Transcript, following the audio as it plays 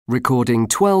Recording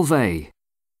 12A.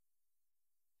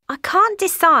 I can't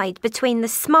decide between the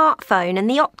smartphone and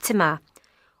the Optima.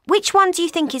 Which one do you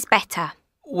think is better?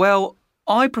 Well,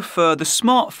 I prefer the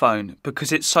smartphone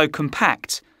because it's so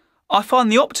compact. I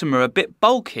find the Optima a bit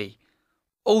bulky.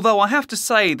 Although I have to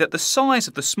say that the size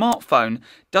of the smartphone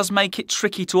does make it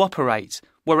tricky to operate,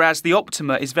 whereas the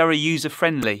Optima is very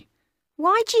user-friendly.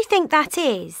 Why do you think that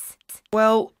is?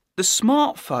 Well, the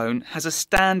smartphone has a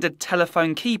standard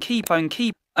telephone key,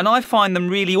 and I find them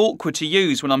really awkward to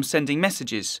use when I'm sending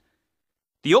messages.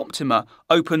 The Optima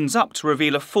opens up to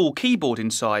reveal a full keyboard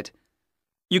inside.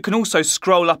 You can also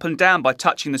scroll up and down by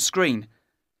touching the screen.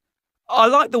 I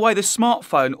like the way the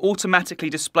smartphone automatically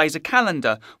displays a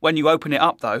calendar when you open it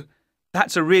up, though.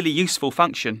 That's a really useful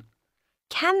function.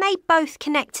 Can they both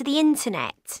connect to the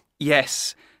internet?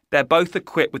 Yes, they're both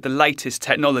equipped with the latest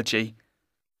technology.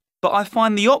 But I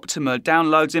find the Optima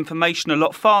downloads information a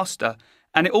lot faster,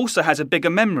 and it also has a bigger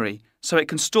memory, so it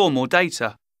can store more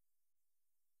data.